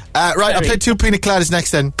 Right, I'll play 2 Pina Coladas next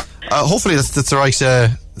then. Hopefully that's the right...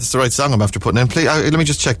 That's the right song I'm after putting in. Please, let me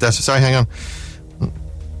just check that. Sorry, hang on.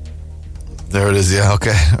 There it is, yeah,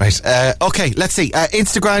 okay. Right. Okay, let's see.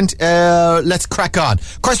 Instagram, let's crack on.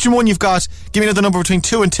 Question 1 you've got. Give me another number between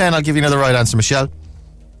 2 and 10. I'll give you another right answer, Michelle.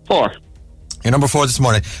 4. You're number 4 this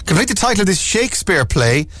morning. Complete the title of this Shakespeare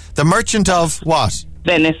play, The Merchant of what?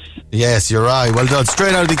 Venice. Yes, you're right. Well done.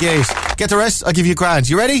 Straight out of the gate. Get the rest, I'll give you grand.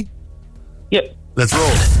 You ready? Yep. Let's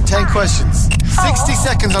roll. 10 questions. 60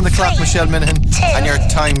 seconds on the clock, Michelle Minahan, and your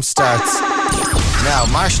time starts now.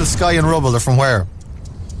 Marshall, Sky and Rubble are from where?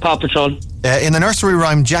 Paw Patrol. In the nursery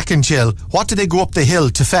rhyme Jack and Jill, what did they go up the hill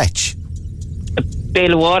to fetch? A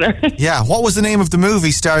pail of water. Yeah, what was the name of the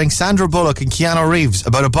movie starring Sandra Bullock and Keanu Reeves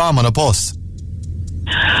about a bomb on a bus?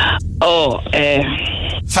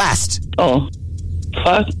 Fast. Oh.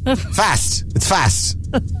 What? Fast. It's fast.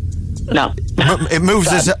 No. It moves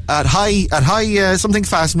at high something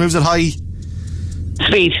fast moves at high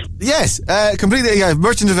speed. Yes, completely. Yeah,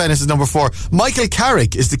 Merchant of Venice is number 4. Michael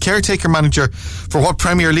Carrick is the caretaker manager for what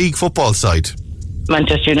Premier League football side?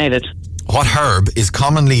 Manchester United. What herb is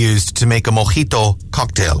commonly used to make a mojito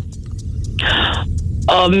cocktail?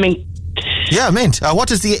 Mint. Yeah, mint. What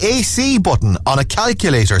does the AC button on a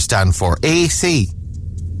calculator stand for? AC.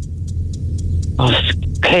 Oh,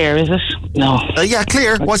 it's clear, is it? No. Yeah,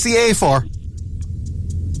 clear. What's the A for?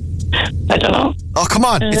 I don't know. Oh, come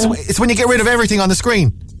on. It's when you get rid of everything on the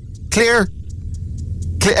screen. Clear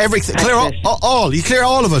everything. Clear all. You clear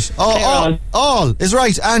all of it. All is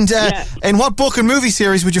right. And in what book and movie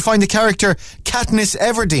series would you find the character Katniss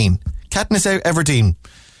Everdeen? Katniss Everdeen.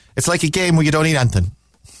 It's like a game where you don't eat anything.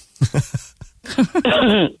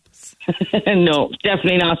 No,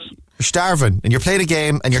 definitely not. you're starving, and you're playing a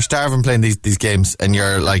game, and you're starving playing these games, and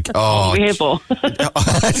you're like, oh. Hippo. Do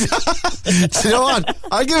you know what?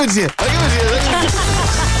 I'll give it to you.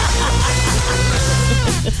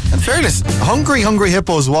 In fairness, Hungry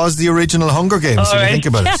Hippos was the original Hunger Games, if you think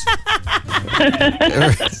about it.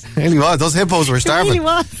 It really was. Those hippos were starving. It really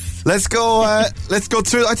was. Let's go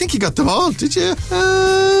through. I think you got them all, did you?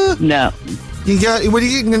 No. You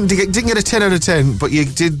didn't get a 10 out of 10, but you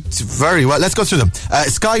did very well. Let's go through them.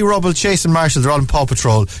 Sky, Rubble, Chase and Marshall, they're all in Paw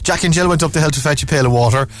Patrol. Jack and Jill went up the hill to fetch a pail of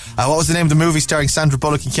water. What was the name of the movie starring Sandra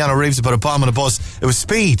Bullock and Keanu Reeves about a bomb on a bus? It was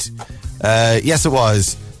Speed. Yes, it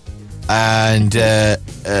was. And they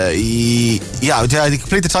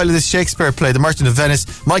complete the title of this Shakespeare play, The Merchant of Venice.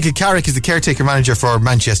 Michael Carrick is the caretaker manager for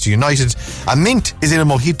Manchester United. A mint is in a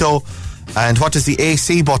mojito. And what does the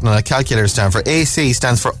AC button on a calculator stand for? AC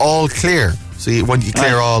stands for all clear. So when you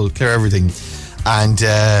clear everything. And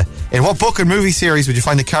in what book and movie series would you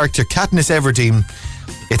find the character Katniss Everdeen?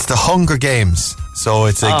 It's The Hunger Games. So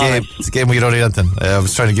it's a game. It's a game where you don't need anything. I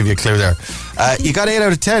was trying to give you a clue there. You got 8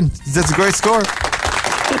 out of 10. That's a great score.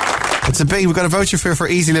 It's a B. We've got a voucher for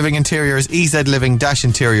Easy Living Interiors,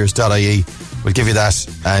 ezliving-interiors.ie. We'll give you that,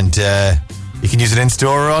 and you can use it in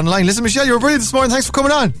store or online. Listen, Michelle, you were brilliant this morning. Thanks for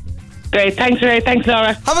coming on. Great. Thanks, Ray. Thanks,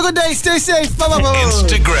 Laura. Have a good day. Stay safe. Bye.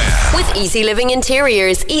 Instagram. With Easy Living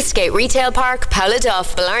Interiors, Eastgate Retail Park, Paula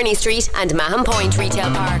Duff, Blarney Street, and Mahon Point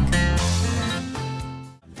Retail Park.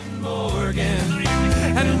 Morgan,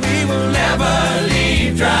 and we will never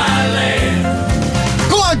leave dry land.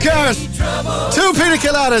 Come on, Gareth. 2 Pina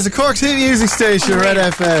Coladas, a Cork's hit music station, Red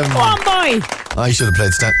FM. Come on, boy. I should have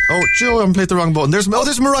played Stan. Oh, Joe, I haven't played the wrong button. There's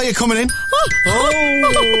Mariah coming in.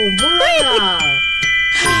 Mariah.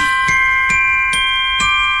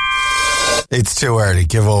 It's too early.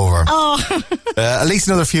 Give over. At least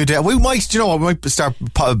another few days. We might start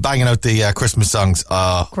banging out the Christmas songs.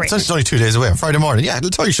 It's only 2 days away on Friday morning. Yeah, it'll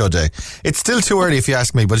tell you show day. It's still too early if you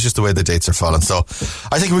ask me, but it's just the way the dates are falling. So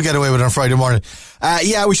I think we get away with it on Friday morning.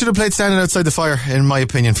 We should have played Standing Outside the Fire, in my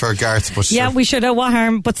opinion, for Gareth. But we should have. What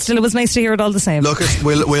harm? But still, it was nice to hear it all the same. Look,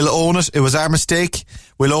 we'll own it. It was our mistake.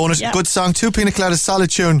 We'll own it. Yeah. Good song, 2 Pina Coladas,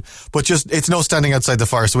 solid tune, but just it's no Standing Outside the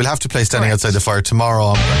Fire. So we'll have to play Standing Outside the Fire tomorrow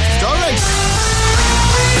on Breakfast. All right.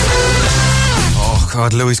 Oh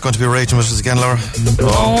God, Louis going to be raging with us again, Laura.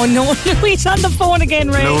 Oh no, Louis on the phone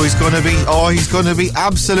again, Ray. Louis going to be. He's going to be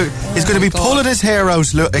absolute. He's going to be pulling his hair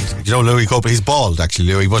out. Louis Copeland. He's bald,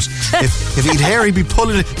 actually, Louis. But if he'd hair, he'd be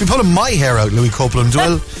pulling my hair out, Louis Copeland.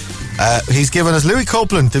 Well, he's given us Louis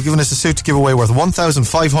Copeland. They've given us a suit to give away worth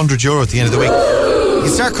 €1,500 at the end of the week. You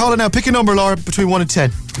start calling now. Pick a number, Laura, between 1 and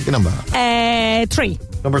 10. Pick a number. 3.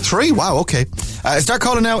 Number 3? Wow, okay. Start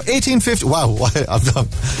calling now. 1850. Wow,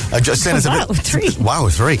 I'm just saying it's a bit. 3. Wow,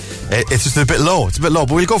 3. It's just a bit low. It's a bit low,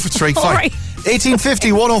 but we'll go for 3. Fine. Right.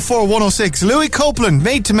 1850 104 106. Louis Copeland,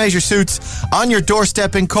 made to measure suits on your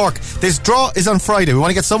doorstep in Cork. This draw is on Friday. We want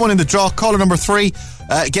to get someone in the draw. Caller number 3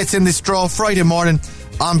 gets in this draw Friday morning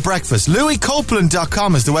on breakfast.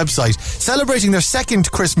 LouisCopeland.com is the website, celebrating their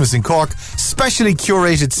second Christmas in Cork. Specially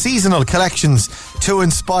curated seasonal collections to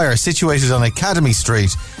inspire, situated on Academy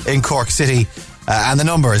Street in Cork City. And the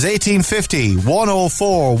number is 1850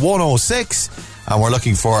 104 106. And we're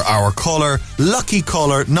looking for our caller, lucky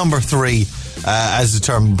caller number 3, as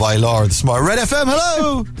determined by Laura this morning. Red FM,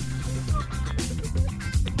 hello.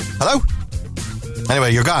 Hello.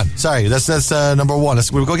 Anyway, you're gone. Sorry, that's number 1.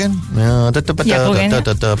 Will we go again? Go again.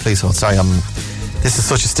 Please hold. Sorry, this is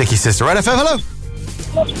such a sticky sister. Red FM, hello.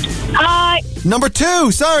 Hi. Number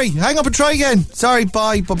 2. Sorry, hang up and try again. Sorry,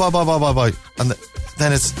 bye. And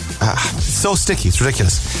then it's so sticky. It's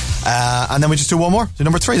ridiculous. And then we just do one more. Do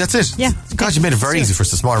number 3. That's it. Yeah. God, you made it very easy for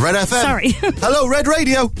us this morning. Red FM. Sorry. Hello, Red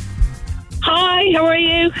Radio. Hi, how are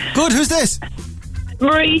you? Good. Who's this?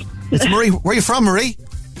 Marie. It's Marie. Where are you from, Marie?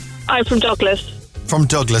 I'm from Douglas. From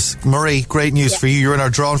Douglas. Marie, great news for you. You're in our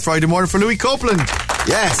draw on Friday morning for Louis Copeland.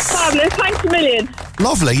 Yes. Fabulous. Thanks a million.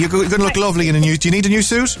 Lovely. You're going to look lovely in a new... Do you need a new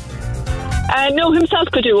suit? No, himself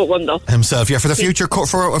could do it one, though. Himself, yeah. For the future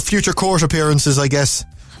future court appearances, I guess.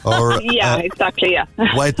 Or exactly, yeah.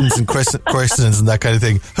 Weddings and christenings and that kind of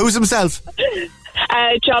thing. Who's himself?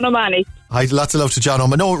 John O'Mahony. Hi, lots of love to John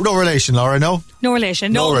O'Mahony. No relation, Laura, no? No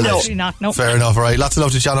relation. No, absolutely not. No. Fair enough, all right. Lots of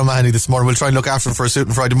love to John O'Mahony this morning. We'll try and look after him for a suit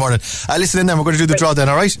on Friday morning. Listen in then, we're going to do the draw then,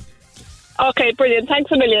 all right? Okay, brilliant. Thanks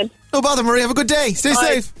a million. No bother, Marie. Have a good day. Stay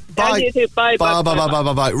safe. Bye. And you too. Bye.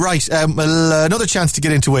 Bye. Right, another chance to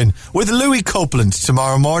get in to win with Louis Copeland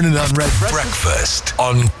tomorrow morning on Red Breakfast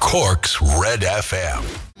on Cork's Red FM.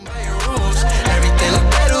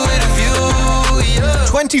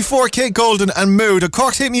 24K Golden and Mood, a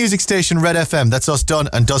Cork's hit music station, Red FM. That's us done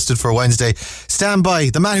and dusted for Wednesday. Stand by,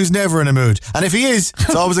 the man who's never in a mood. And if he is,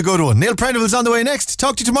 it's always a good one. Neil Prendeville's on the way next.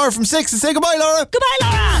 Talk to you tomorrow from 6 and say goodbye, Laura. Goodbye,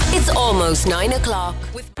 Laura. It's almost 9 o'clock.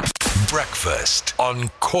 Breakfast on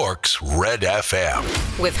Cork's Red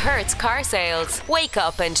FM. With Hertz Car Sales. Wake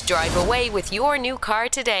up and drive away with your new car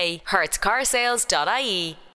today. hertzcarsales.ie